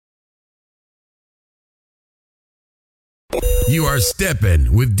You are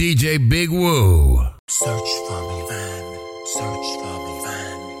stepping with DJ Big Woo. Search for me, Van. Search for me,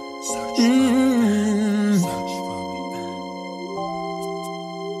 Van. Search for me, Van. Search for me, Van.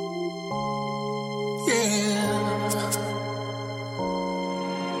 Yeah.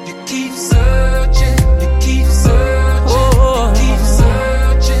 You keep searching. You keep searching. Oh, you keep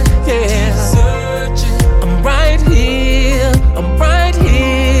searching. Yeah. Keep searching. I'm right here. I'm right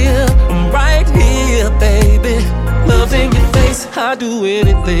here. I'm right here, baby. Loving your face. I'd do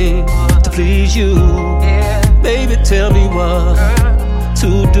anything to please you. Baby, tell me what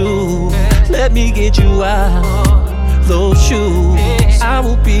to do. Let me get you out those shoes. I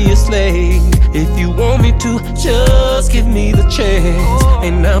will be a slave if you want me to. Just give me the chance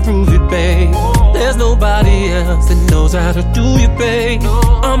and I'll prove it, babe. There's nobody else that knows how to do it, babe.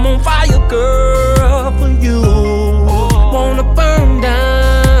 I'm on fire, girl, for you. Wanna burn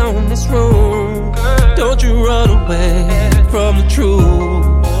down this room. Don't you run away from the truth.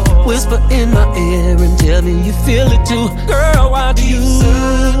 Whisper in my ear and tell me you feel it too. Girl, why do you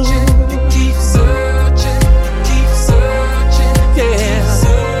searching? You keep searching. You keep searching. Yeah. Keep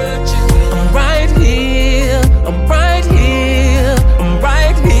searching. I'm right here. I'm right here. I'm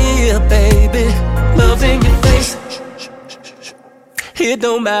right here, baby. Loving your face. It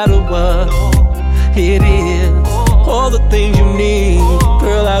don't matter what it is. All the things you need,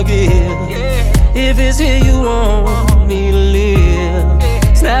 girl, I'll give. If it's here you want me to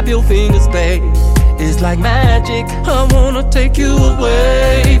live, snap your fingers, babe. It's like magic. I wanna take you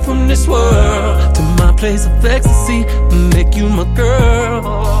away from this world to my place of ecstasy, make you my girl.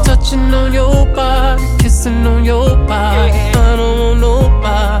 Touching on your body, kissing on your body. I don't want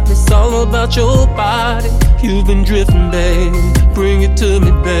nobody. It's all about your body. You've been drifting, babe. Bring it to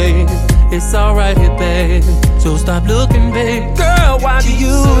me, babe. It's alright here, babe. So stop looking, babe. Girl, why do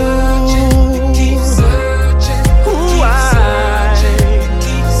you keep searching?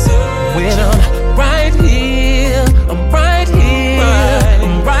 When I'm right here, I'm right here,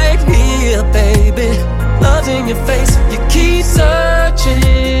 I'm right here, baby. Loving your face, you keep searching,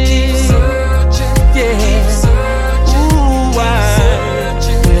 yeah. Ooh,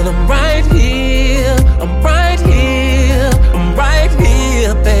 when I'm right here, I'm right here, I'm right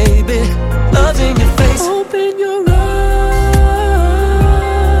here, baby. Loving your face. Open your eyes.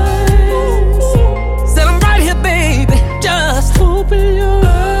 Said I'm right here, baby. Just open your eyes.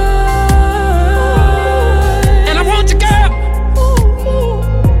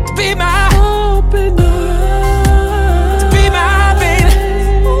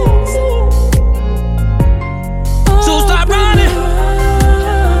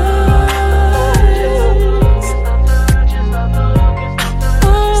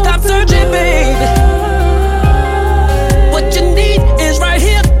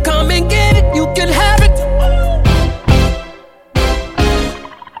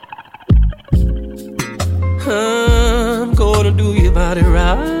 I'm gonna do you about it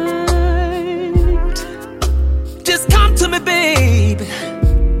right. Just come to me, baby.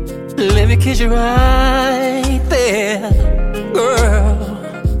 Let me kiss you right there, girl.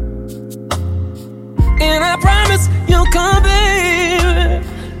 And I promise you'll come, baby.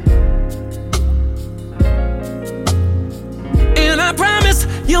 And I promise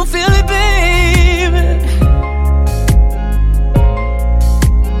you'll feel it, baby.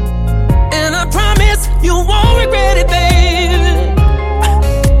 And I promise you won't regret it, baby.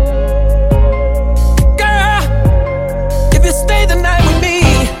 Girl, if you stay the night with me,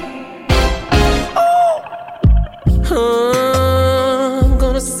 I'm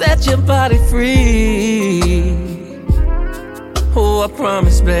gonna set your body free. Oh, I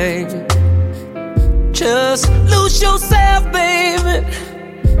promise, baby. Just lose yourself, baby.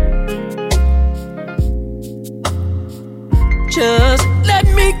 Just let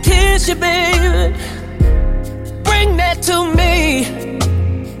me kiss you, baby. Bring that to me.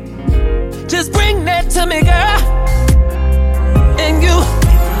 Just bring that to me, girl. And you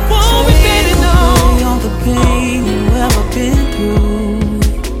won't be fading on. All the pain you ever been through.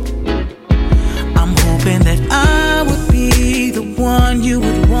 I'm hoping that I would be the one you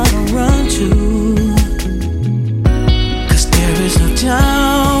would wanna run to. 'Cause there is no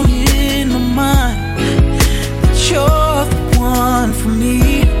doubt in my mind that you're the one for me.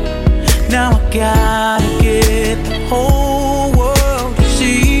 Now I gotta get the whole world to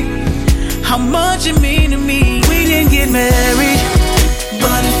see how much you mean to me. We didn't get married,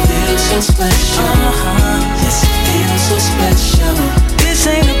 but it feels so special. Yes, it feels so special. This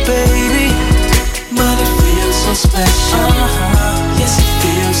ain't a baby, but it feels so special. Yes, it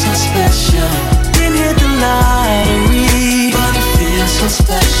feels so special. Didn't hit the lottery, but it feels so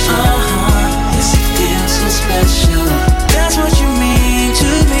special. Yes, it feels so special. That's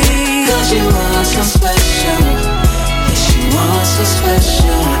so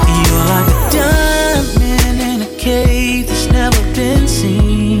special. You're like a diamond in a cave that's never been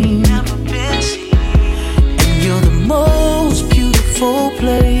seen. And you're the most beautiful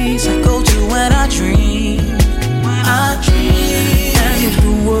place I go to when I dream. And if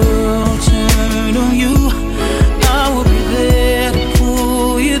the world turned on you, I will be there to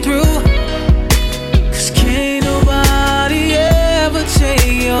pull you through. 'Cause can't nobody ever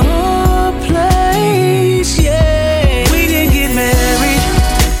take your place, yeah. We didn't get married,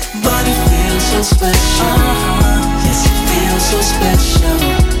 but it feels so special. Yes, it feels so special.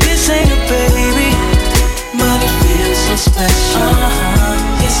 This ain't a baby, but it feels so special.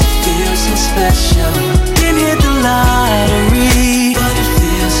 Yes, it feels so special. Didn't hit the lottery, but it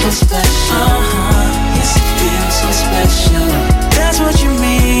feels so special. Yes, it feels so special. That's what you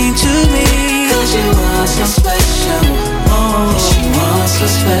mean to me. 'Cause you are so special. Yes, you are so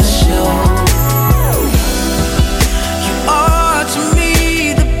special. You are to me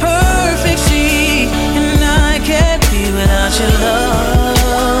the perfect seed, and I can't be without your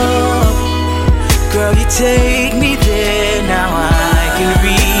love. Girl, you take me there, now I can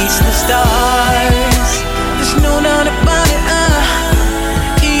reach the stars. There's no doubt about it,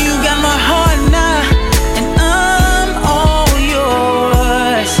 you got my heart now, and I'm all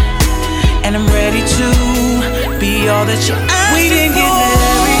yours. And I'm ready to be all that you ask. We didn't get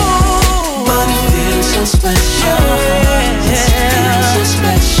married, but it feels so special. Yes, it feels so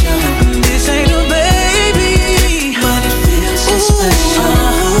special. This ain't a baby, but it feels so special.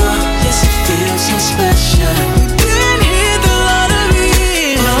 Yes, it feels so special. We didn't hit the lottery,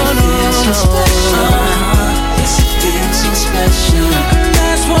 no, no, it feels so special. Yes, it feels so special. And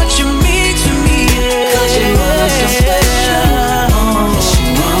that's what you mean to me, yeah. 'Cause you are so special. Yes,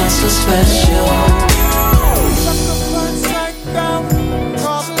 you are so special.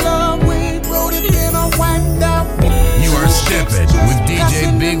 You are stepping with DJ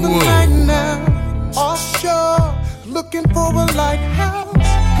Big Woo. Offshore, looking for a lighthouse.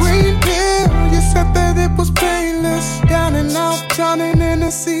 Green pill, you said that it was painless. Down and out, drowning in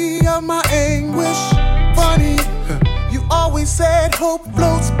the sea of my anguish. Funny, you always said hope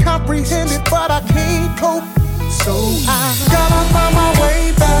floats, comprehended, but I can't cope. So I gotta find my way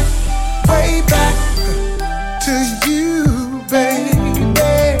back to you, baby.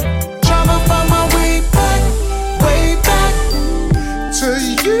 Tryna find my way back to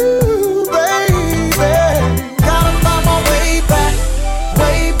you, baby. Gotta find my way back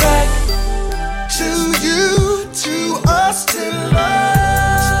to you, to us, to love.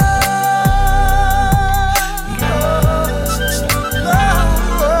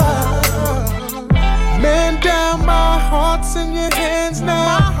 Man down, my heart's in your hands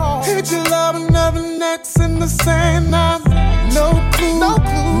now. Hit your love, another next in the sand now. No clue,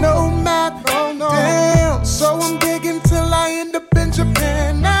 no map. Damn, so I'm digging till I end up in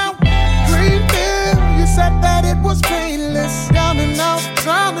Japan now. Green pill, you said that it was painless. Down and out,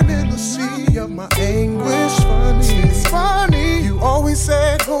 drowning in the sea of my anguish. Funny, it's funny. You always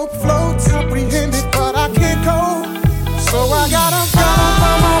said hope floats, comprehended, but I can't cope. So I gotta find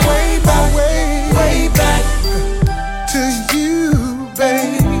my way back to you,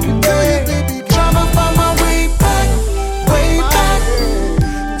 baby. Tryna find my way back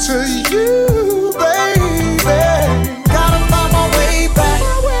to you, baby. Gotta find my way back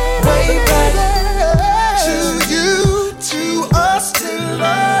to you, to us, to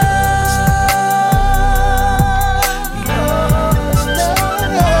love.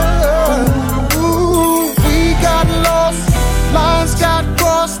 Ooh, we got lost, lines got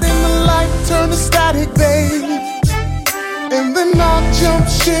crossed, and the light turned to static, baby. And then our jump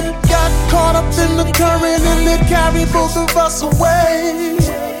ship got caught up in the current, and it carried both of us away.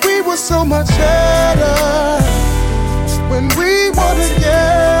 We were so much better when we were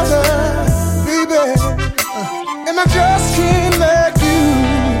together, baby. And I just can't let you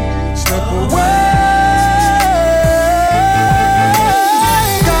step away.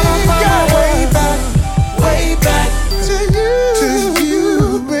 Gotta find my way back to you,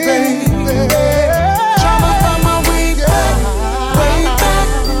 baby. Tryna find my way back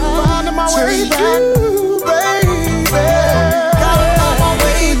to you, baby. Gotta find my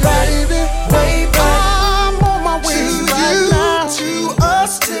way back. I'm on my way to you, to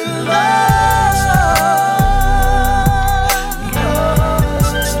us, to love.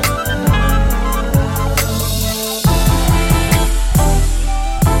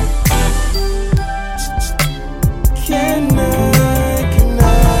 Can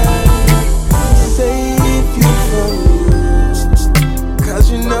I save you from you? 'Cause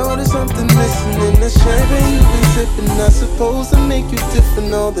you know there's something missing in the champagne you've been sipping. Not supposed to make you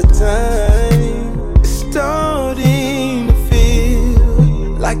different all the time. It's starting to feel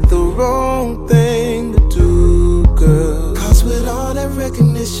like the wrong thing to do, girl. Cause with all that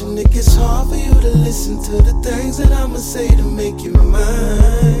recognition, it gets hard for you to listen to the things that I'ma say to make you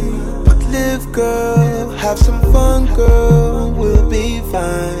mine. But live, girl, have some fun, girl, we'll be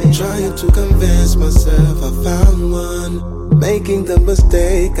fine. Trying to convince myself I found one, making the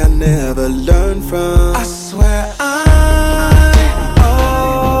mistake I never learned from. I swear I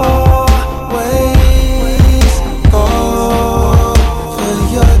always fall for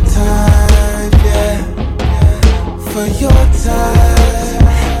your time, yeah, for your time.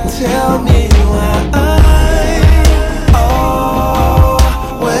 Tell me why I always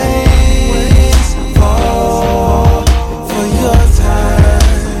fall for your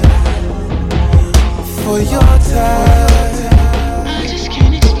time, for your time. I just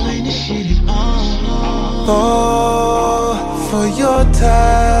can't explain this shit at all. Fall for your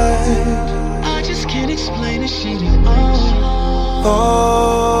time. I just can't explain this shit at all.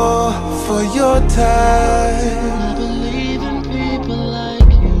 Fall for your time. I believe in people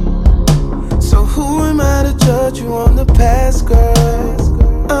like you. So who am I to judge you on the past,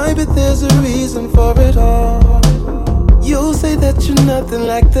 girl? I bet there's a reason for it all. You'll say that you're nothing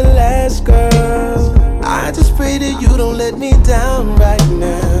like the last girl. I just pray that you don't let me down right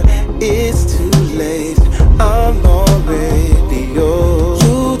now. It's too late, I'm already yours.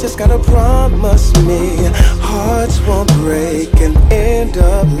 You just gotta promise me hearts won't break and end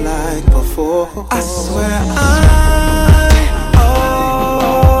up like before. I swear I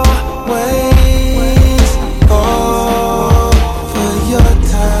always fall for your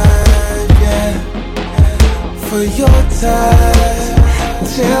time, yeah, for your time.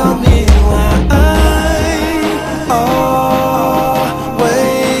 Tell me why I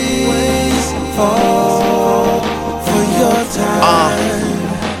always fall for your time,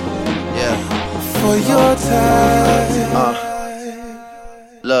 yeah, for your time.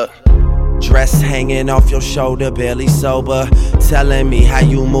 Look, dress hanging off your shoulder, barely sober. Telling me how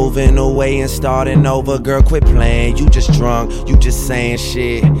you moving away and starting over. Girl, quit playing, you just drunk, you just saying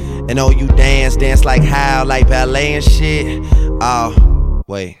shit. And oh, you dance like how, like ballet and shit. Oh,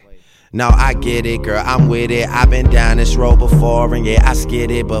 wait. No, I get it, girl, I'm with it. I've been down this road before, and yeah, I skid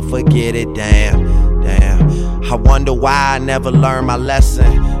it, but forget it, damn. I wonder why I never learned my lesson.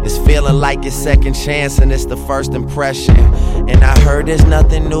 It's feeling like your second chance, and it's the first impression. And I heard there's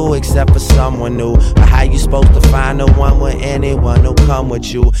nothing new except for someone new. But how you supposed to find the one with anyone who'll come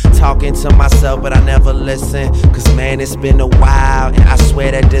with you? Talking to myself, but I never listen. Cause man, it's been a while, and I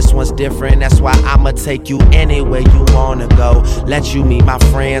swear that this one's different. That's why I'ma take you anywhere you wanna go. Let you meet my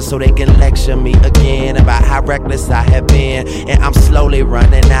friends so they can lecture me again about how reckless I have been. And I'm slowly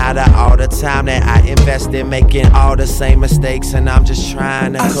running out of all the time that I invested, making all the same mistakes, and I'm just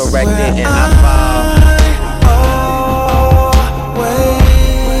trying to correct it, and I fall.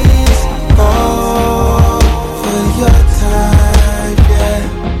 Always fall for your time, yeah,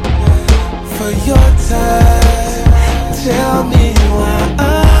 for your time. Tell me why I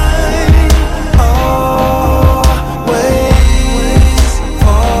always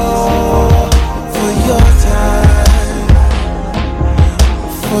fall for your time,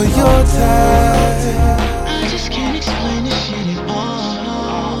 for your time. I just can't explain this shit at all.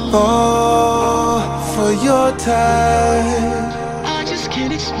 Fall for your time. I just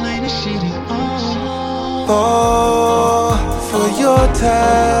can't explain this shit at all. Fall for your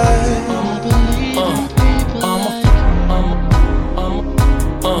time. I believe in people like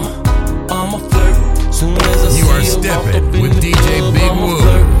I'm a flirt. Soon as I You are see her walk stepping up in with the DJ club, Big I'm a Woo.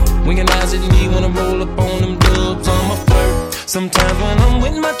 flirt. Winking eyes at me when I roll up on them dubs, I'm a flirt. Sometimes when I'm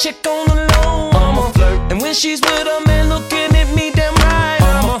with my chick on the low, I'm a flirt. And when she's with a man looking at me damn right,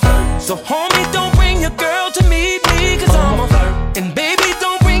 I'm a flirt. So homie, don't bring your girl to meet me, cause I'm a flirt. And baby,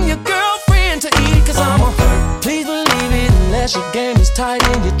 don't bring your girlfriend to eat, cause I'm a flirt. Please believe it, unless your game is tight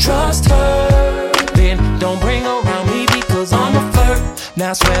and you trust her, then don't bring her around me, because I'm a flirt.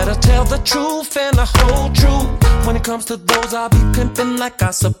 Now I swear to tell the truth and the whole truth. When it comes to those, I'll be pimping like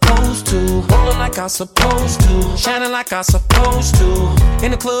I supposed to, rolling like I supposed to, shining like I supposed to,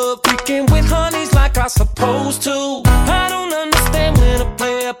 in the club freaking with honeys like I supposed to. I don't understand when a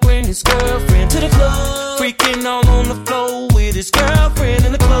player bring his girlfriend to the club, freaking all on the floor with his girlfriend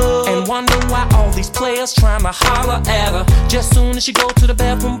in the club, and wonder why all these players trying to holler at her. Just soon as she go to the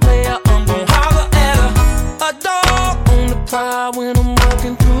bathroom, player, I'm gon' holler at her. A dog on the prowl when I'm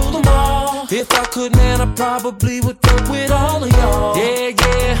walking through the mall. If I could, man, I probably would work with all of y'all.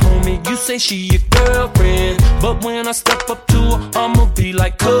 Yeah, homie, you say she your girlfriend, but when I step up to her, I'ma be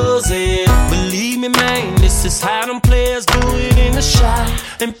like cousin. Believe me, man, this is how them players do it in the shot.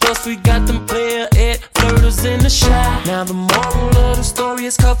 And plus we got them player at flirters was in the shop. Now the moral of the story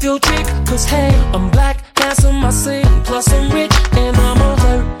is cuff your chick. Cause hey, I'm black, handsome, I sing, plus I'm rich, and I'm a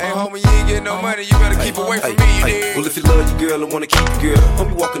flirt. Hey homie, you ain't getting no money, you better keep away from me, you dig? Well, if you love your girl and wanna keep your girl,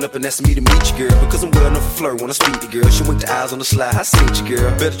 homie walking up and asking me to meet your girl. Because I'm well enough for flirt when I speak to girl. She winked the eyes on the slide, I seen your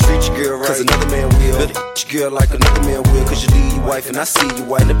girl. Better treat your girl right, cause another man will. Better treat your girl like another man will. Cause you leave your wife and I see your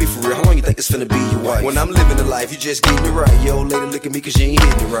wife. Now be for real, how long you think it's finna be your wife? When I'm living the life, you just getting it right. Yo, lady, look at me cause you ain't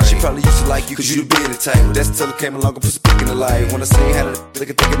hitting it right. She probably used to like you cause you the being type. That's till it came along and put some pick in the life. When I seen how the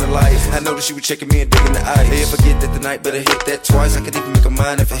looking thick in the life, I know that she was checking me and digging the eyes. Hey, if I get that tonight, better hit that twice. I could even make a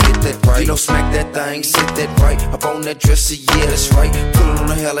mind if I hit that right. You know, smack that thing, sit that right. Up on that dresser, yeah, that's right. Pull it on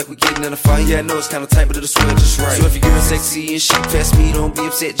her hair like we getting in a fight. Yeah, I know it's kinda tight, but it'll swell just right. So if your girl sexy and she past me, don't be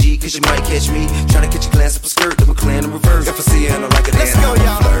upset, G, cause you might catch me trying to catch a glance up a skirt that we're clean in reverse. If I see her and I like it, let's go,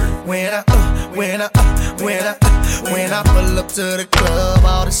 y'all. When I pull up to the club,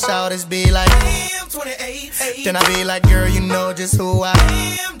 all the shawties be like, damn, 28. Then I be like, girl, you know just who I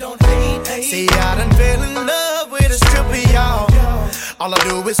am, don't hate. See, I done fell in love with a stripper, y'all. All I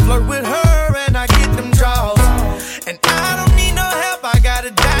do is flirt with her and I get them draws. And I don't need no help, I got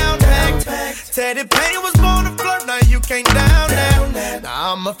it down packed. Teddy Payne was born to flirt, now you can't down that.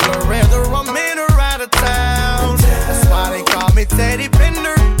 Now I'm a flirt whether I'm in or out of town. That's why they call me Teddy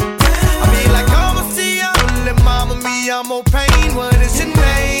Bender. I be like, oh, see ya, little mama, me, I'm more pain. What is your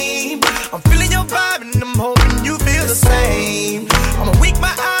name? I'm feeling your vibe and I'm hoping you feel the same. I'ma wink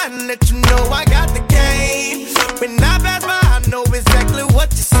my eye and let you know I got the game. When I pass by, I know exactly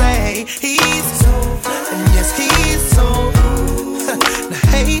what you say. He's so and yes, he's so now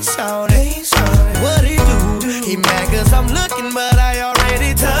hey, shawty, what he do? He mad cause I'm looking, but I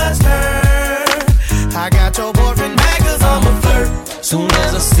already touched her. I got your boyfriend mad cause I'm a flirt. Soon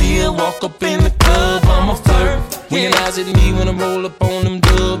as I see her walk up in the club, I'm a flirt. When your eyes at me when I roll up on them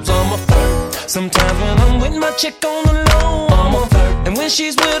dubs, I'm a flirt. Sometimes when I'm with my chick on the low, I'm a flirt. And when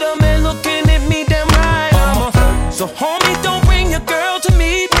she's with a man looking at me damn right, I'm a flirt. So homie, don't bring your girl to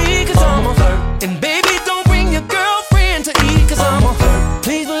meet me, cause I'm a flirt. And baby, don't bring your girlfriend to eat, cause I'm a flirt.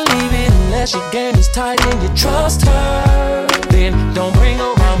 Please believe it, unless your game is tight and you trust her, then don't bring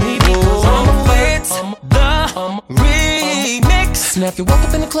her around me, because I'm a flirt. I'm the remix. Now if you walk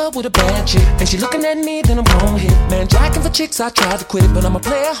up in the club with a bad chick and she looking at me, then I'm gon' hit. Man, jacking for chicks, I tried to quit it, but I'm a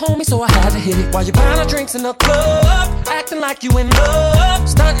player, homie, so I had to hit it. While you buying our drinks in the club, acting like you in love,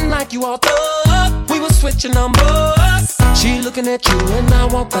 stunting like you all thug. We was switching numbers. She looking at you and I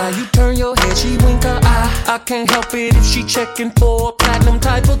walk by, you turn your head, she wink her eye. I can't help it if she checking for a platinum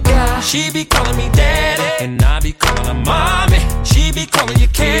type of guy. She be calling me daddy and I be calling her mommy. She be calling you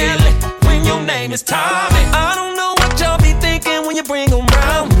Kelly when your name is Tommy. I don't know what y'all be thinking when you bring them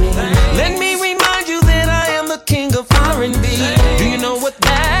round me. Let me remind you that I am the king of R&B. Do you know what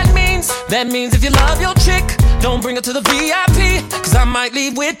that means? That means if you love your chick, don't bring her to the VIP, cause I might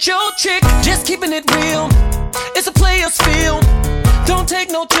leave with your chick. Just keeping it real, it's a player's field. Don't take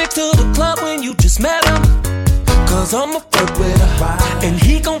no chick to the club when you just met him, cause I'ma flirt with her, and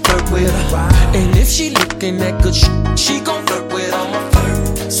he gon' flirt with her. And if she looking that good she gon' flirt with her. I'ma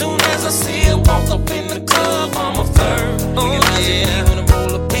flirt. Soon as I see her walk up in the club, I'ma flirt. Oh yeah, when I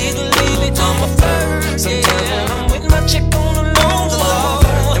roll up, big leave it, I'ma flirt. Sometimes when I'm with my chick on the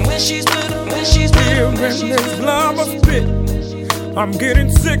low, and when she's with her, when she's with her, when she's with her, lava spit. I'm getting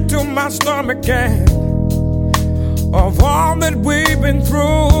sick to my stomach and of all that we've been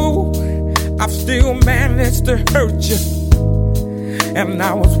through, I've still managed to hurt you. And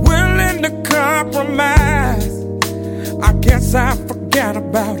I was willing to compromise. I guess I forgot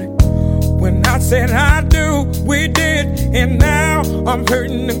about it. When I said I do, we did. And now I'm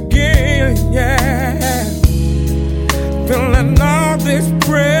hurting again, yeah. Feeling all this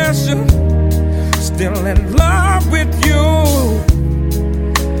pressure, still in love with you.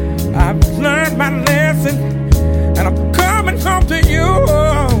 I've learned my lesson, and I'm coming home to you.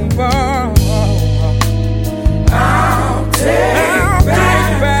 I'll take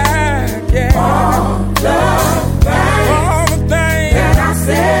back, yeah. All the things that I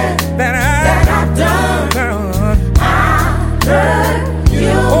said, that I've done. I heard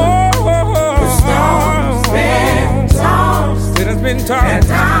you. The storm's been tossed, it has been tossed, and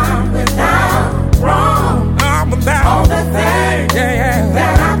I'm without wrong. I'm without all the things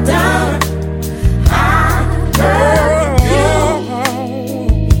that I've done. I heard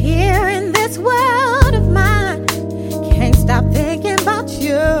you. Here in this world of mine, can't stop thinking about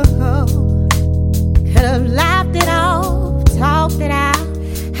you. Could have laughed it off, talked it out,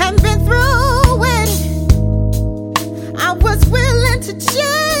 and been through it. I was willing to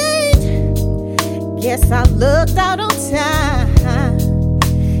change. Guess I looked out on time.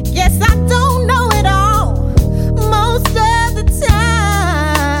 Guess I don't know it all.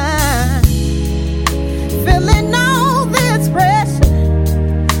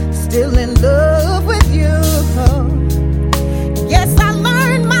 still in love with you. Yes, I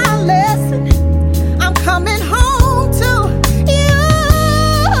learned my lesson. I'm coming home to you.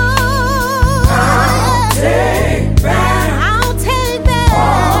 I'll take back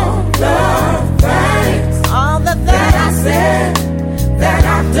all the things that I said, that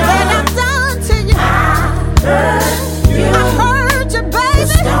I've done to you. I heard you, baby. The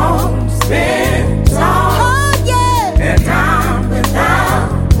stones been tall. Oh yeah, and I'm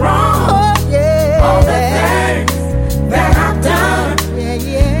without wrong. Oh yeah, all the things that I've done. Yeah,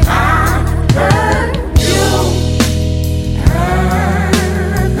 yeah. I heard you. I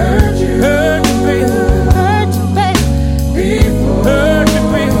heard you. Heard you, baby. Heard you, baby. Before. Heard you,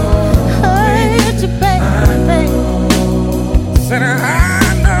 baby. Heard you, baby. Said I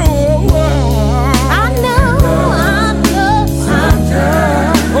know.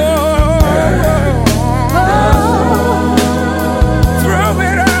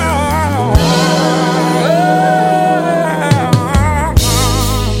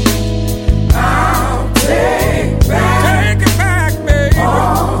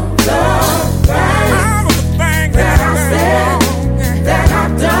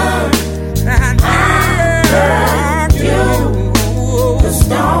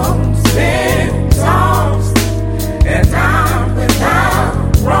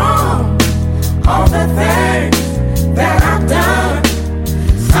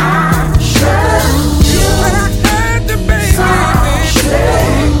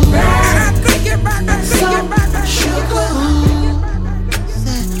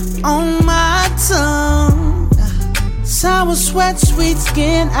 Sweat, sweet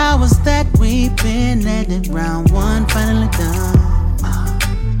skin, hours that we've been at it. Round one, finally done.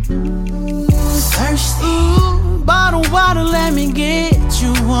 Thirsty. Ooh, bottle water, let me get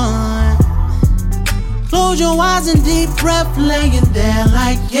you one. Close your eyes and deep breath, laying there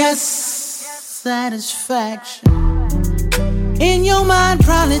like yes, satisfaction. In your mind,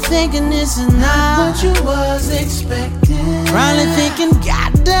 probably thinking this is not what you was expecting. Probably thinking,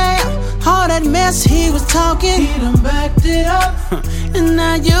 goddamn, all that mess he was talking, he done backed it up. And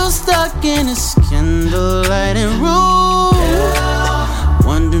now you're stuck in a candlelight room,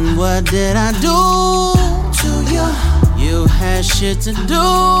 wondering what did I do to you? You had shit to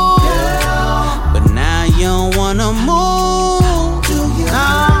do, but now you don't wanna move. Do you?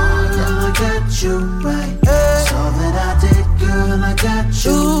 I got you right. That's all that I did, girl. I got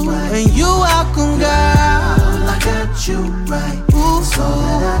you right. And you welcome, girl. I got you right. That's all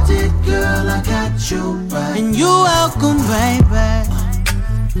that I did, girl. I got you right. And you welcome, baby.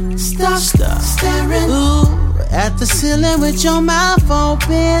 Stop staring at the ceiling with your mouth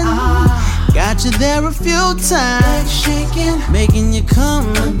open. Got you there a few times, shaking, making you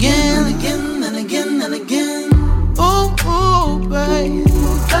come again, again and again and again. Ooh, ooh, baby,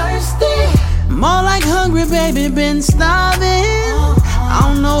 thirsty. More like hungry, baby, been starving. I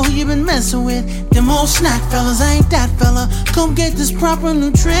don't know who you been messing with. Them old snack fellas, I ain't that fella. Come get this proper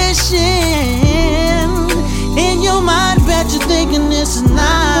nutrition. In your mind, bet you're thinking this is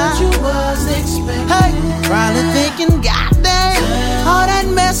not what you was expecting. Hey, probably thinking, goddamn, all that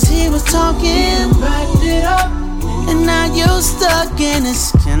mess he was talking, backed it up. And now you're stuck in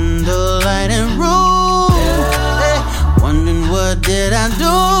this candlelight room, hey, wondering what did I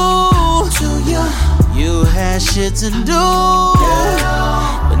do to you? You had shit to do,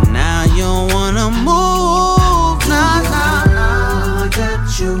 but now you don't wanna move. Nah, nah, nah. I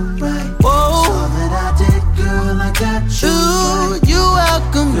got you right. Whoa. All that I did, girl, I got you right. You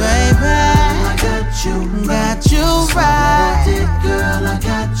welcome, baby. I got you right. All that I did, girl, I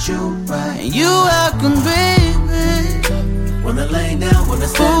got you right. And you welcome, baby. Wanna lay down, wanna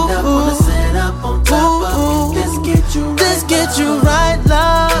stand up, wanna sit up on top of. Let's get you right. Let's get you right,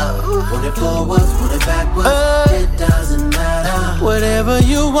 love. Want it forwards, want it backwards, it doesn't matter. Whatever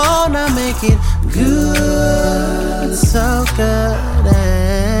you want, I make it good, so good,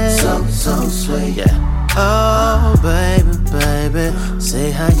 so sweet. Yeah. Oh, baby, baby,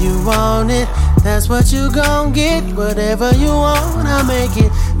 say how you want it. That's what you gon' get. Whatever you want, I make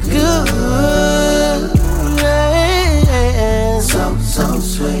it good. So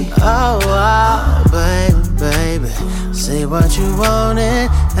sweet. Oh, wow, baby, baby, say what you wanted.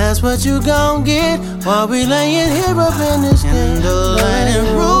 That's what you gon' get. While we laying here up in this candlelight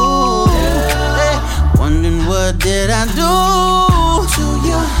room, hey, wondering what did I do to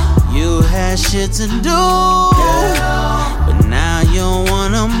you? You had shit to do, but now you don't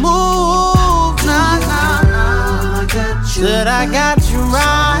wanna move. Nah, nah, nah. I got you. Said I got you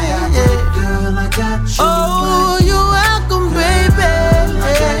right. Yeah. Girl, I got you. Oh, right. You welcome, baby. I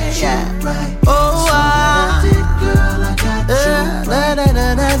got you right. Oh, I did, girl. I got you right.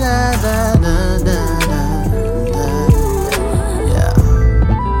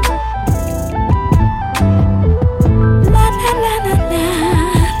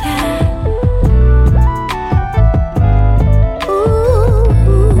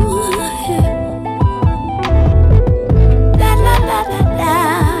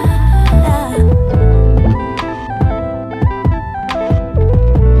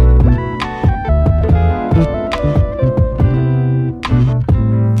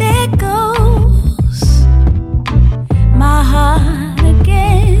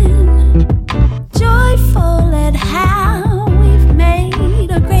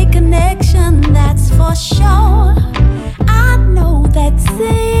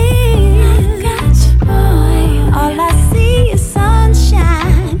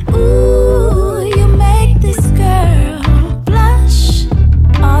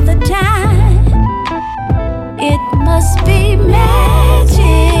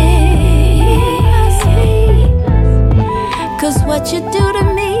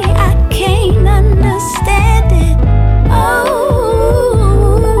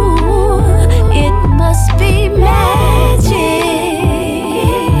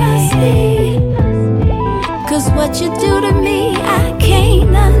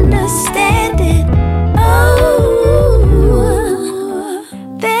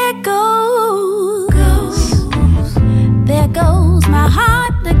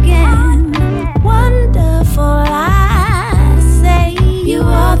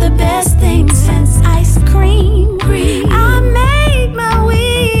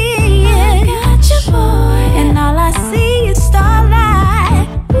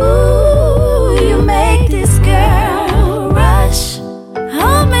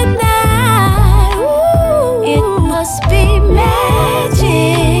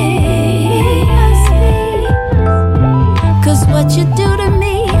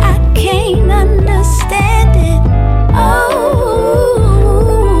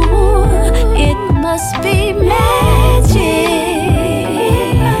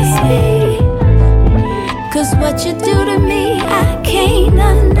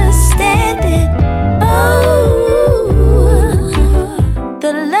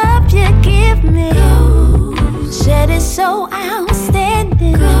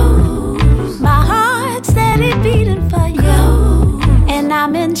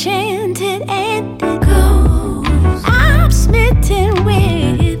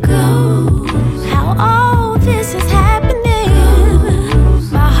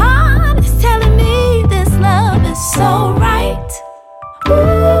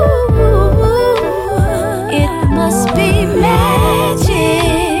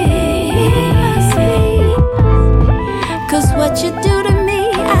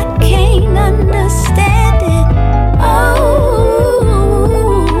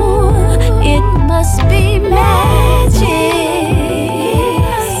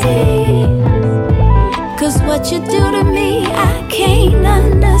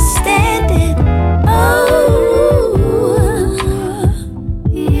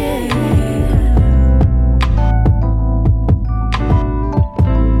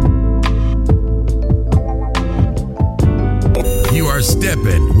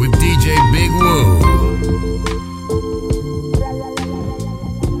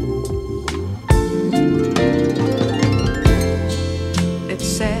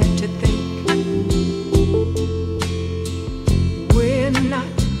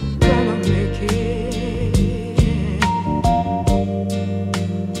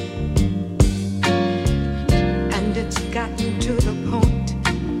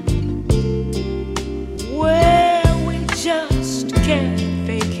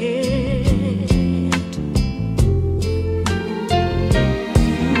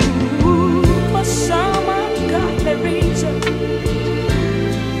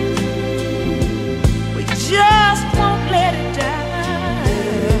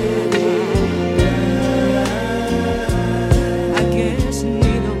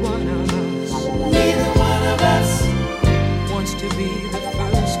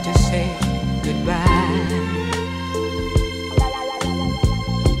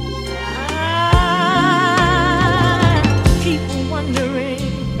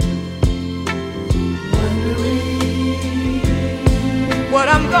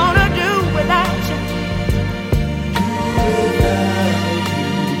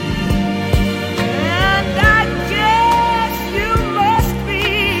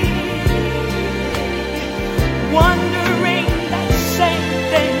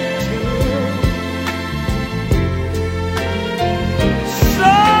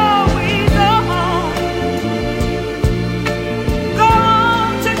 Go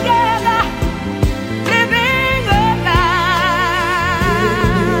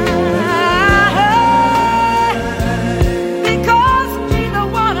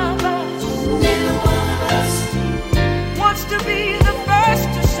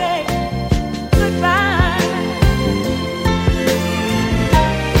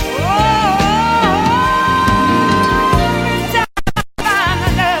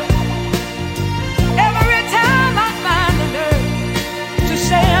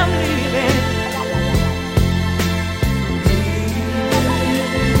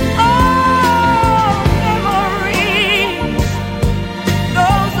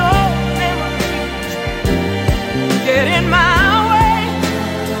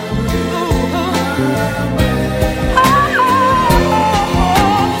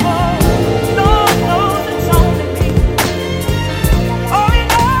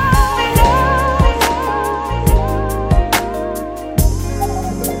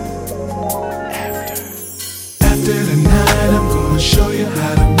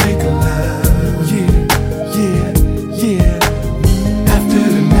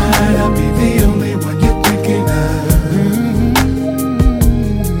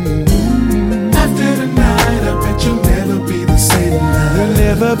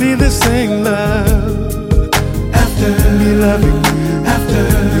be the same love after me loving you, after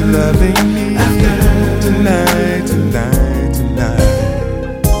you loving me, after tonight, tonight,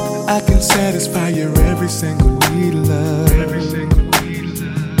 tonight. I can satisfy your every single need, love. Every single need,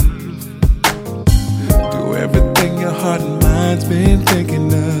 love. Do everything your heart and mind's been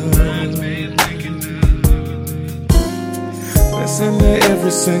thinking of. Listen to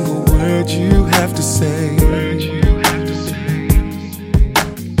every single word you have to say.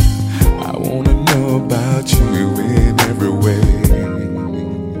 I wanna know about you in every way.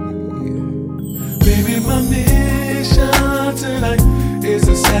 Baby, my mission tonight is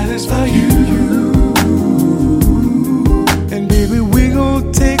to satisfy you. And baby, we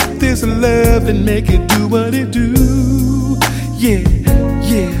gon' take this love and make it do what it do. Yeah,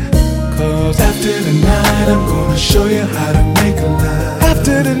 yeah. Cause after tonight I'm gonna show you how to make love.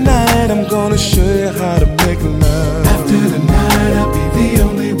 After tonight I'm gonna show you how to make love. After tonight I'll be the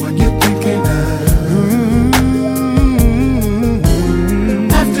only one you're thinking of.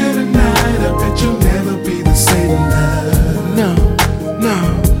 After tonight I bet you'll never be the same love. No, no,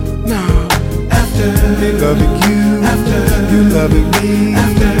 no. After me loving you, after you loving me,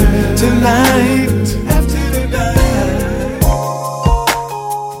 after tonight, after tonight.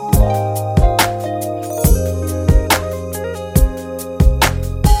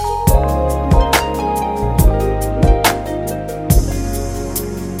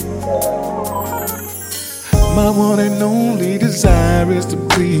 My one and only desire is to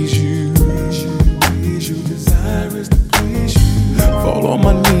please you. Desire is to please you. Fall on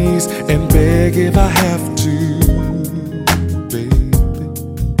my knees and beg if I have to, baby.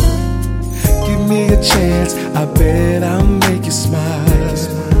 Give me a chance, I bet I'll make you smile. I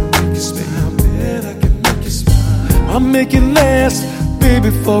bet I can make you smile. I'll make it last,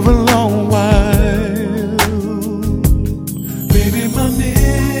 baby, for a long while. Baby, my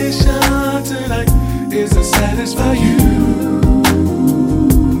mission tonight is to satisfy you.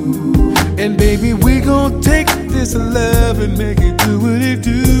 And baby, we gon' take this love and make it do what it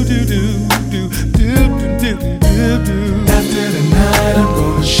do, do, do, do, do, do, do, do, do. After tonight, I'm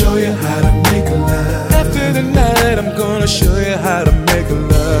gonna show you how to make love. After tonight, I'm gonna show you how to make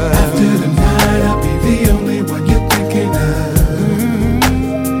love. After tonight, I'll be the only one you're thinking of.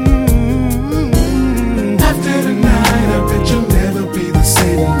 After tonight, I bet you'll never be the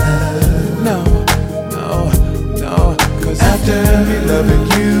same love. No. After me loving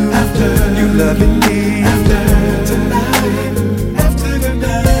you, after you loving me, after tonight, after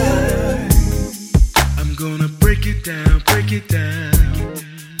tonight, I'm gonna break it down,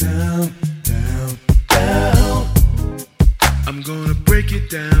 down, down, down. I'm gonna break it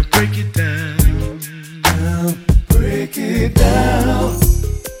down, down, break it down.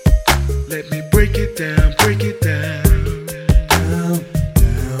 Let me break it down, down,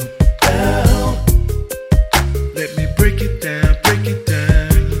 down, down. Let me break it down, down, break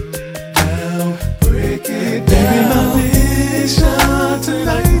it down. Baby, my mission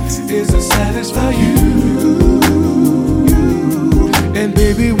tonight is to satisfy you. And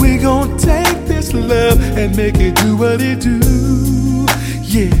baby, we gon' take this love and make it do what it do.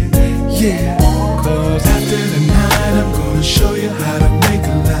 Yeah, yeah. Cause after tonight, I'm gonna show you how to make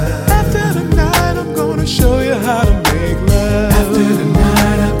love. After tonight, I'm gonna show you how to make love. After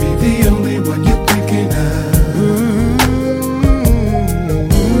tonight, I'll be the only one you're thinking of.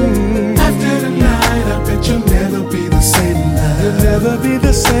 You'll never be the same love. You'll never be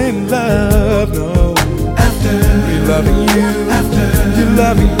the same love, no. After me loving you, after you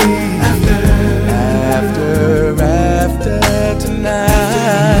loving me, after tonight,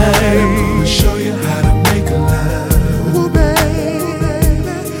 I'm gonna show you how to make love. Ooh,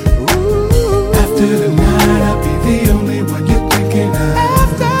 baby. Ooh. After tonight, I'll be the only one you're thinking of.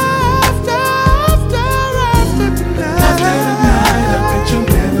 After tonight. After tonight, I bet you'll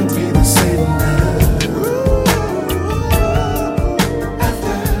never be the same love.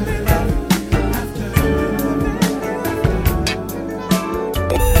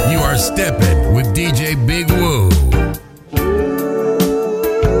 Steppin' with DJ Big Woo.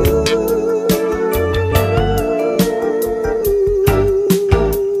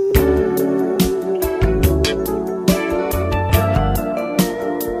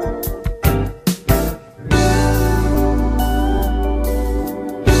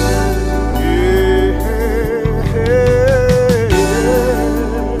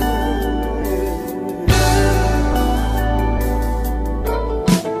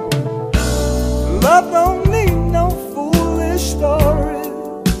 Love don't need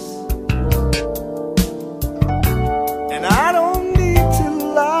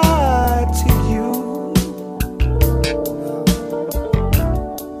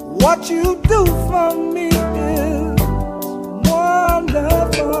what you do for me is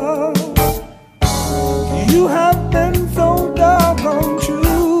wonderful. You have been so doggone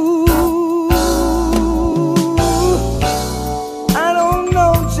true. I don't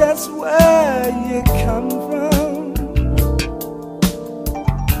know just where you come from.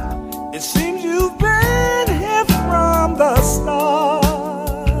 It seems you've been here from the start.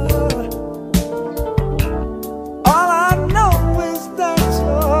 All I know is that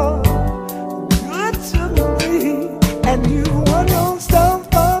you're good to me, and you want yourself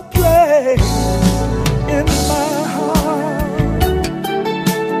a place in my heart.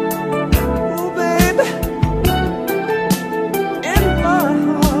 Oh, baby, in my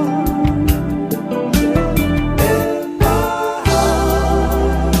heart, in my heart,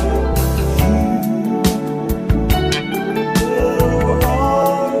 you will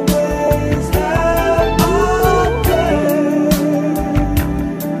always have a place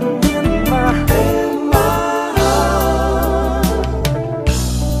in my heart.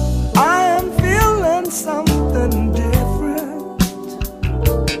 I am feeling something different.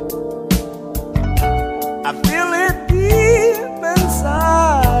 I feel it deep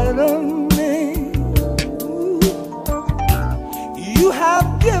inside of me. You have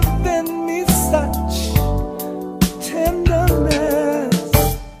given me such tenderness.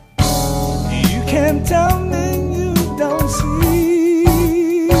 You can't tell me you don't see.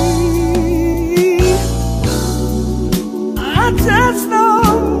 I just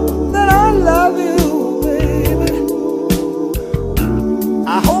know that I love you, baby.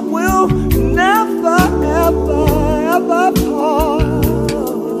 I hope we'll never, ever, ever part.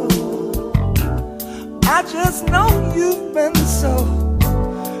 I just know you've been so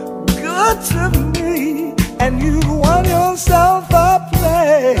good to me, and you won yourself a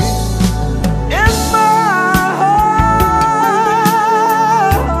place in my heart.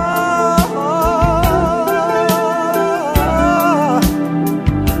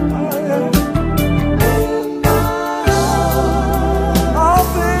 Oh,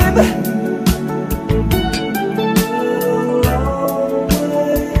 baby, you'll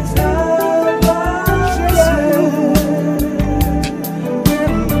always have a place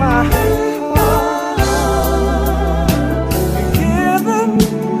in my heart. You're giving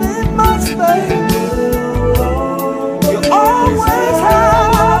me my space. You always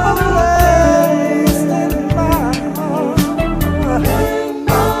have a place in my heart.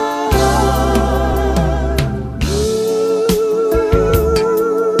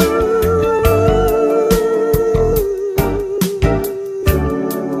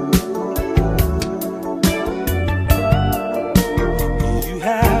 You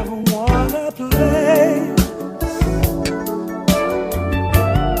have won a place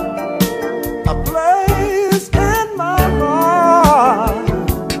in my heart.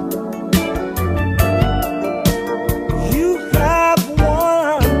 You have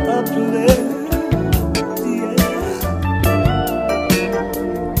won a place, yeah,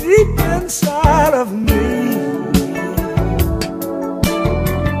 deep inside of me.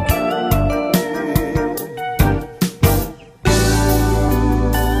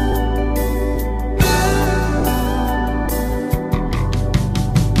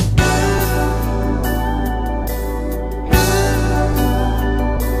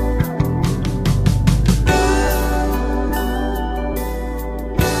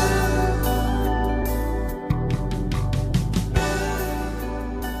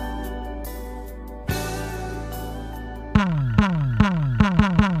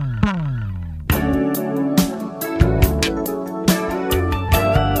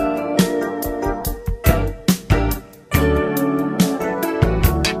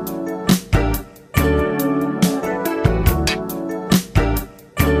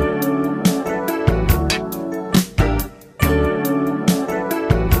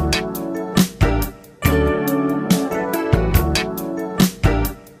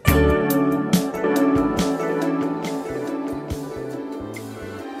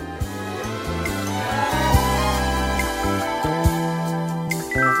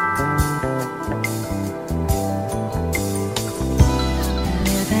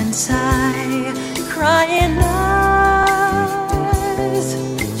 Live inside, crying eyes.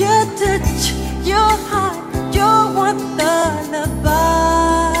 Your touch, your heart, your one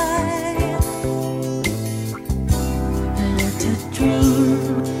lullaby. Live to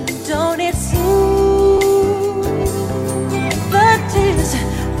dream, don't it seem? The tears,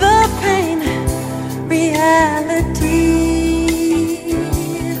 the pain, reality.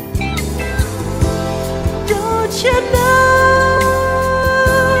 Don't you know?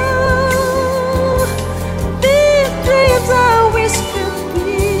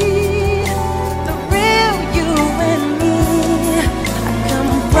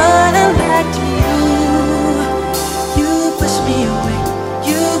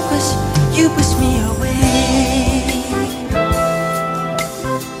 you push me away.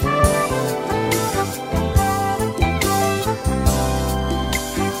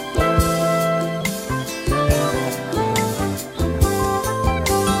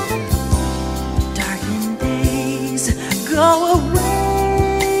 Darkened days go away.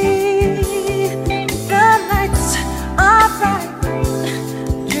 The nights are bright.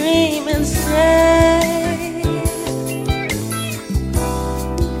 Dream and stay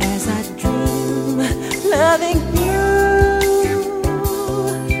as I dream, loving you.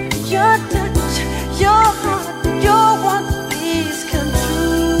 Your touch, your heart, your one please come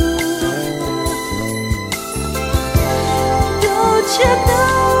true. Don't you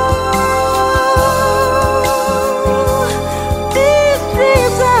know these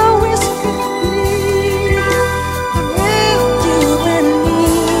dreams are whispering real you and me?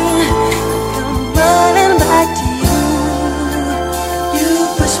 Come running back to you. You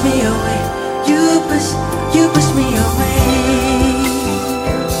push me away. You push me away.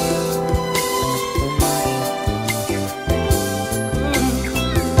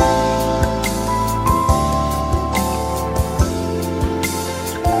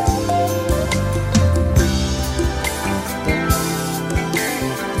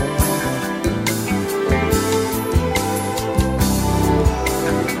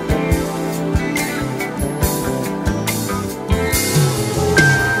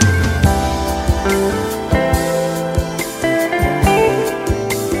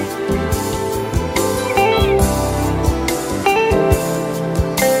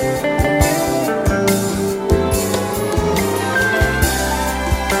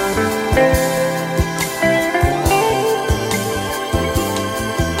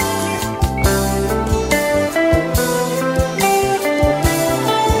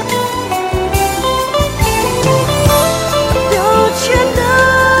 Don't you know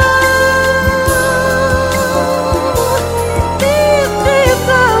these dreams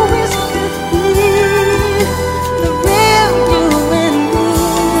are whispering the real you and me?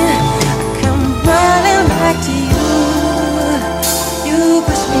 I come running back to you. You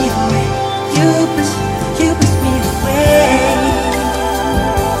push me away. You push me away.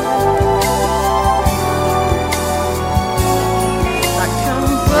 I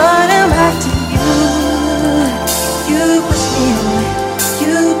come running back to you. You push me away.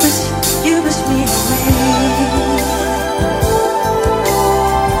 You push me away.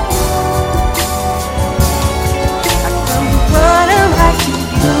 I come running back to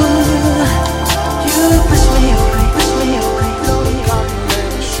you. You push me away.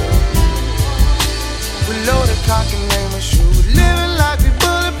 We loaded cock and name and shoe. Living like we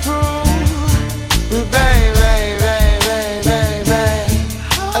bulletproof. We bang, bang, bang, bang, bang, bang.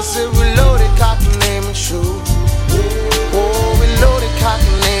 I said we loaded cock and name and shoe. Oh, we loaded cock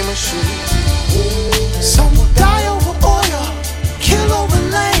and name and shoe. Some will die over oil, kill over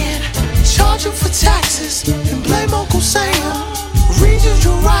land, charge you for taxes and blame Uncle Sam. Read you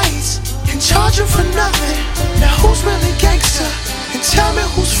your rights and charge you for nothing. Now who's really gangster? And tell me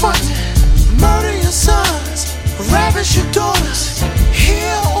who's frontin'? Murder your sons, ravish your daughters.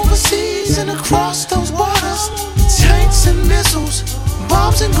 Here, overseas, and across those borders. Tanks and missiles,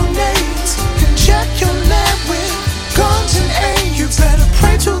 bombs and grenades. Inject your land with guns and aid. You better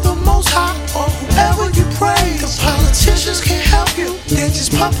pray to the Most High or whoever you praise. The politicians can't help you, they're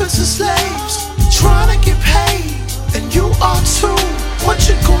just puppets and slaves. Trying to get paid, and you are too. What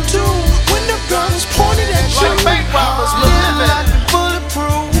you gon' do when the gun's pointed at you? Like bank robbers, Living like we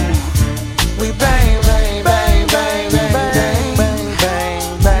bulletproof. We bang, bang, bang, bang, bang, bang, bang, bang,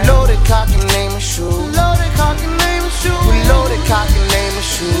 bang. Loaded cock and name and shoe. Loaded cock and name and shoe. We loaded cock and name and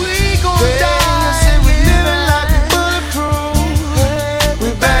shoe. We gon' die. I said we living like we bulletproof. We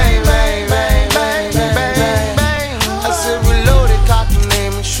bang, bang, bang, bang, bang, bang, bang. I said we loaded cock and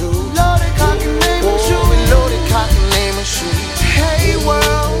name and shoe. Loaded cock and name and shoe. We loaded cock and name and shoe. Hey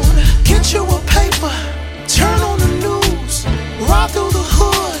world, get you a paper. Turn on the news. Ride through the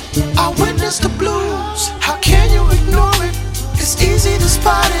hood. I witness the blues. How can you ignore it? It's easy to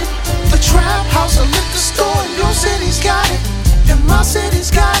spot it. The trap house, a liquor store, and your city's got it. And my city's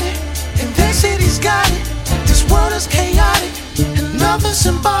got it. And their city's got it. This world is chaotic and nothing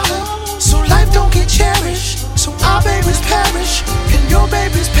symbolic. So life don't get cherished. So our babies perish and your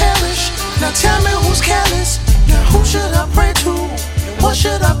babies perish. Now tell me who's careless. Now who should I pray to? And what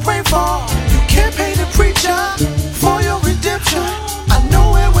should I pray for? You can't pay the preacher for your redemption. I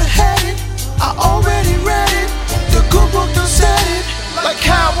know where we're headed. I already read it. The good book done said it. Like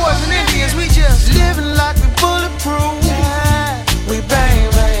cowboys and Indians, we just living like we bulletproof. We bang,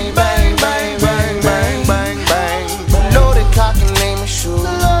 bang, bang, bang, bang, bang, bang, bang. Loaded cock and name and shoe.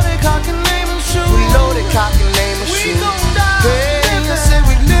 Loaded cock and name.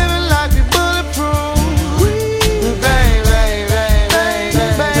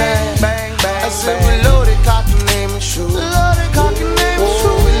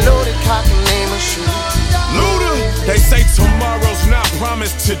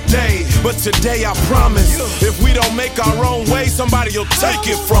 promise today, but today I promise, if we don't make our own way, somebody'll take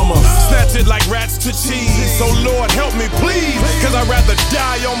it from us. Snatch it like rats to cheese. So Lord help me please, cause I'd rather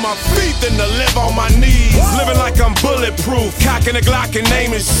die on my feet than to live on my knees. Living like I'm bulletproof, cocking a Glock and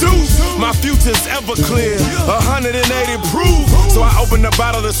aiming shoot. My future's ever clear, 180 proof. So I open the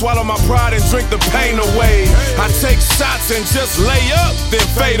bottle to swallow my pride and drink the pain away. I take shots and just lay up, then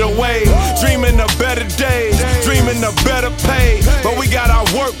fade away. Dreaming of better days, dreaming of better pay. But we got our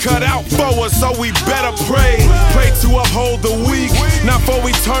work cut out for us, so we better pray. Pray to uphold the weak, not for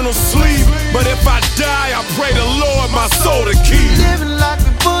eternal sleep. But if I die, I pray the Lord my soul to keep. Living like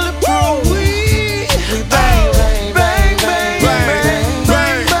we bulletproof. We bang, bang, bang, bang, bang,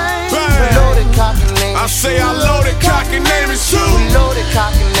 bang, bang. Loaded cock and name I say I loaded cock and name is true. We loaded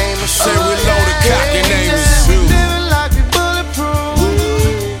cock and name is true. Say we loaded cock and name is true. Living like we bulletproof.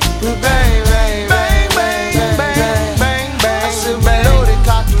 We bang, bang, bang, bang, bang, bang, bang. I said we loaded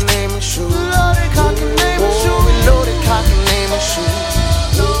cock and name is true. Loaded cock and name is true. We loaded cock and name is true.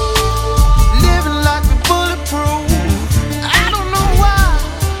 Living like we bulletproof. I don't know why.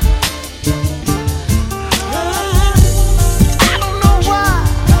 I don't know why.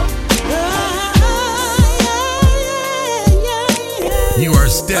 You are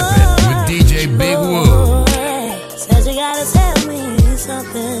stepping with DJ Big Woo. Says you gotta tell me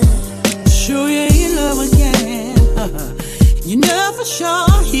something. Sure you in love again. You know for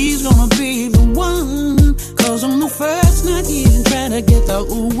sure he's gonna be the one. Cause on the first night he didn't try to get the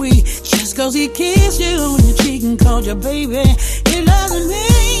ooh-wee. Just cause he kissed you on your cheek and called you baby, it doesn't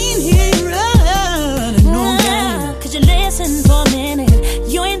mean he's running no game. Could you listen for a minute?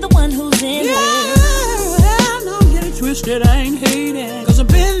 You ain't the one who's in it. Don't get it twisted, I ain't hating. Cause I've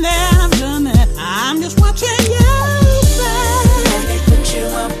been there, I've done that. I'm just watching you back. Let me put you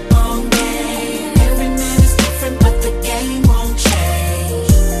up on game. Every man is different, but the game won't change.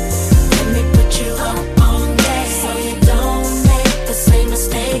 Let me put you up on game, so you don't make the same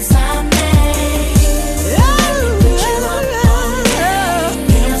mistakes I made. Let me put you up on game.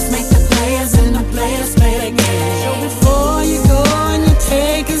 Players make the players and the players play the game. So before you go and you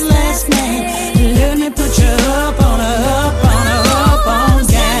take his last name, let me put you up on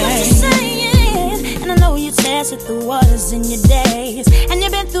game. And I know you tested the waters in your days, and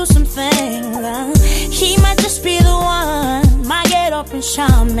you've been through some things. He might just be the one, might get up and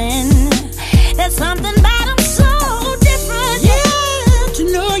charming. There's something about him so different. Yeah, to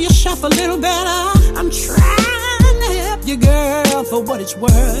know yourself a little better, I'm trying to help you, girl, for what it's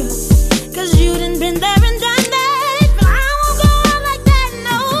worth. Cause you done been there and done that, but I won't go on like that,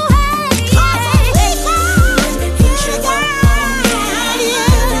 no way. Let me put you up on game.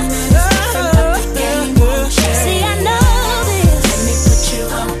 See, I know this. Let me put you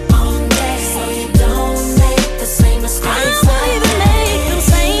up on game, so you don't make the same mistakes. I won't even make the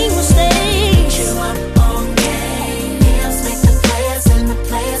same mistakes. Put you up on game. Players make the players and the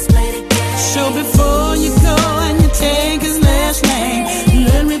players play the game. So before you go and you take his last name,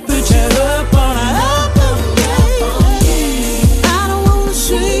 let me put you up on game. I don't wanna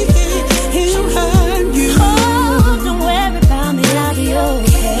see him hurt you. Oh, don't worry about me, I'll be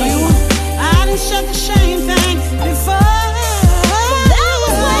okay. I done said the same thing before. That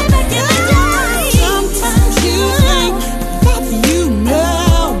was way back in the day. Sometimes you think that you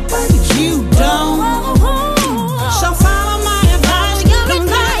know, but you don't. So follow my advice. Don't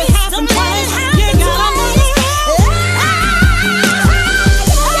let it happen twice. You gotta know.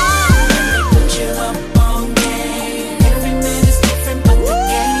 Put you up on game. Every man is different, but the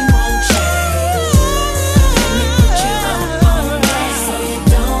game won't change. Let me put you up on game, so you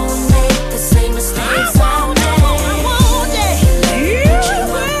don't make the same mistakes I made. Let me put you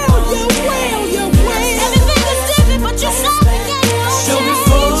up on game. Everything is different, but you're so So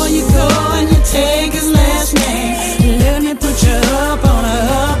before you go and you take his last name, let me put you up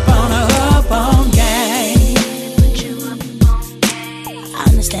on game. I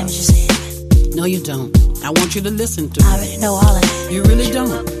understand what you're saying. No, you don't. I want you to listen to I it. already know all of that. You really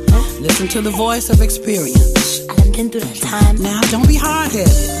don't. Listen to the voice of experience. I done been through that time. Now, don't be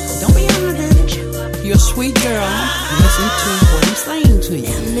hard-headed. Don't be hard-headed. You're a sweet girl. Listen to what I'm saying to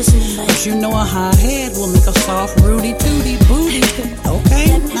you. I'm listening, baby. Cause you know a hard head will make a soft Rudy Tooty booty.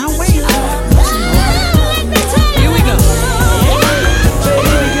 Okay, now wait. Here we go.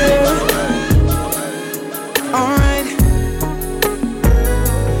 Alright,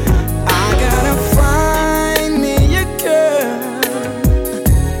 I gotta find me a girl.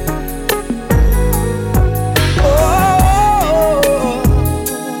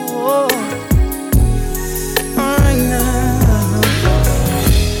 Alright now,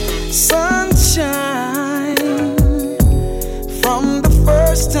 sunshine from the first.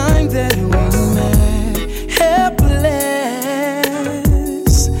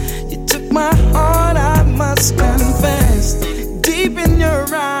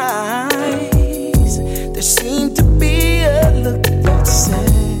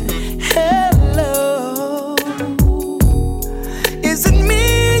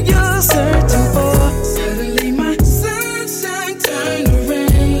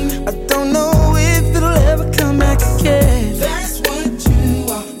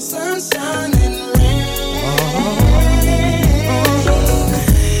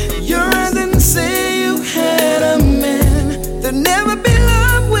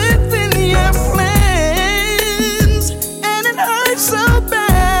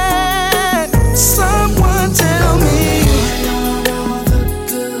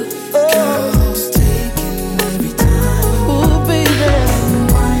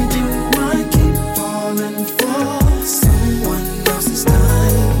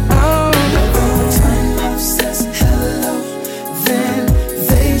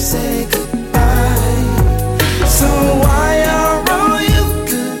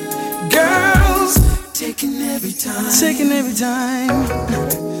 every time.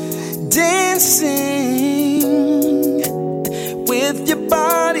 Dancing with your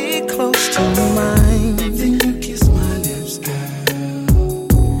body close to mine. Then you kiss my lips, girl.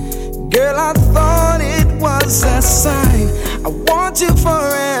 Girl, I thought it was a sign. I want you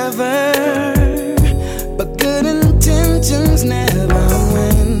forever, but good intentions never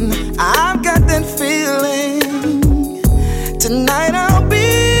win. I've got that feeling. Tonight I'll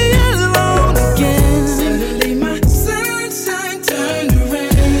be alone again. Suddenly my sunshine turned to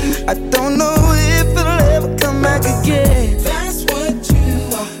rain. I don't know if it'll ever come back again. That's what you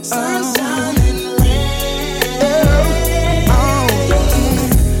are, sunshine and rain.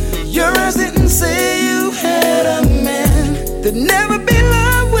 Your eyes didn't say you had a man. There'd never be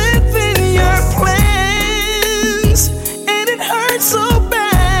love within your plans, and it hurts so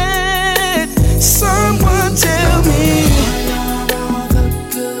bad. Someone tell me.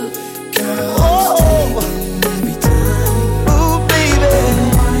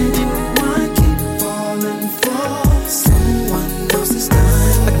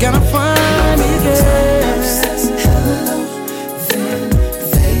 Gotta find me, girl. Then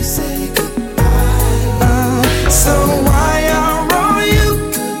they say goodbye. So why are all you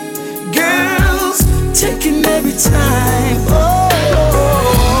girls taking every time? Oh,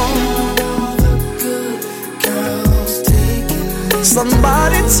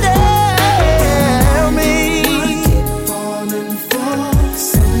 somebody tell me.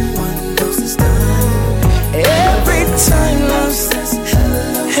 Every time love says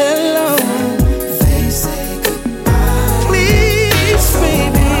hello, they say goodbye. Please,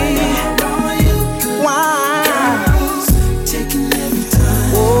 baby, why? Taking every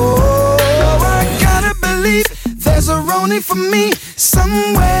time. Oh, I gotta believe there's a Ronnie for me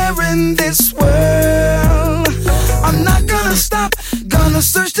somewhere in this world. I'm not gonna stop, gonna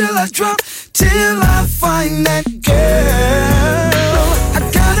search till I drop, till I find that girl. I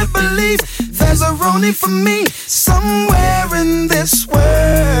gotta believe there's a Ronnie for me somewhere in this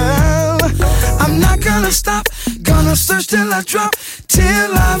world. I'm not gonna stop, gonna search till I drop,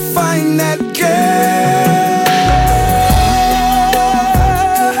 till I find that girl.